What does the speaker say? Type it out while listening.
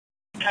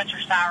cut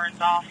your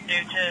sirens off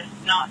due to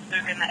not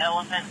spooking the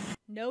elephant.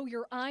 No,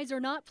 your eyes are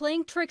not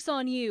playing tricks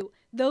on you.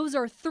 Those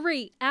are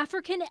 3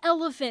 African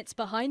elephants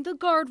behind the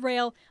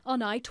guardrail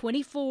on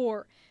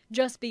I-24,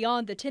 just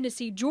beyond the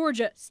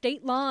Tennessee-Georgia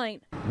state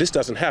line. This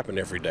doesn't happen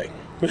every day.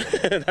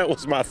 That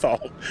was my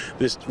thought.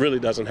 This really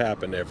doesn't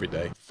happen every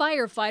day.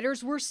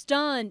 Firefighters were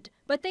stunned,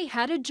 but they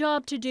had a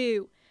job to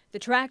do. The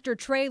tractor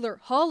trailer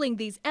hauling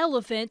these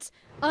elephants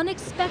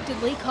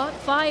unexpectedly caught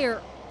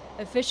fire.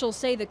 Officials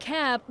say the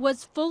cab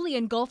was fully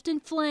engulfed in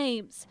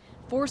flames,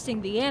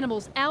 forcing the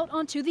animals out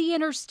onto the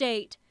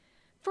interstate.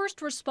 First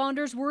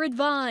responders were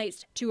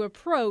advised to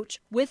approach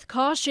with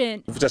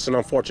caution. It's just an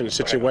unfortunate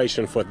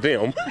situation for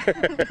them.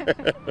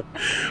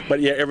 But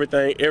yeah,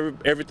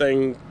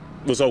 everything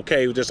was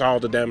okay. Just all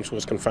the damage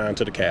was confined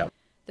to the cab.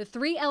 The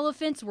 3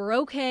 elephants were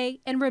okay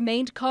and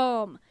remained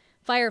calm.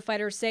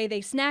 Firefighters say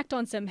they snacked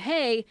on some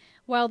hay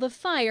while the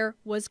fire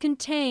was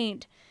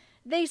contained.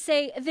 They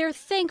say they're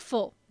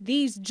thankful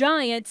these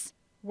giants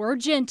were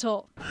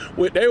gentle.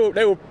 They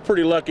were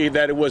pretty lucky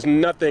that it was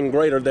nothing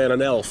greater than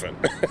an elephant.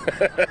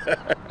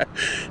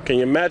 Can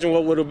you imagine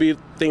what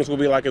things would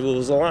be like if it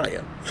was a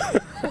lion?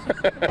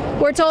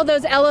 We're told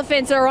those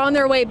elephants are on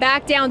their way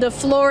back down to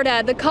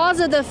Florida. The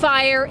cause of the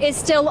fire is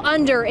still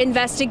under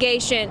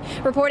investigation.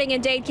 Reporting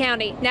in Dade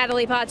County,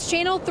 Natalie Potts,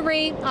 Channel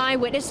 3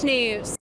 Eyewitness News.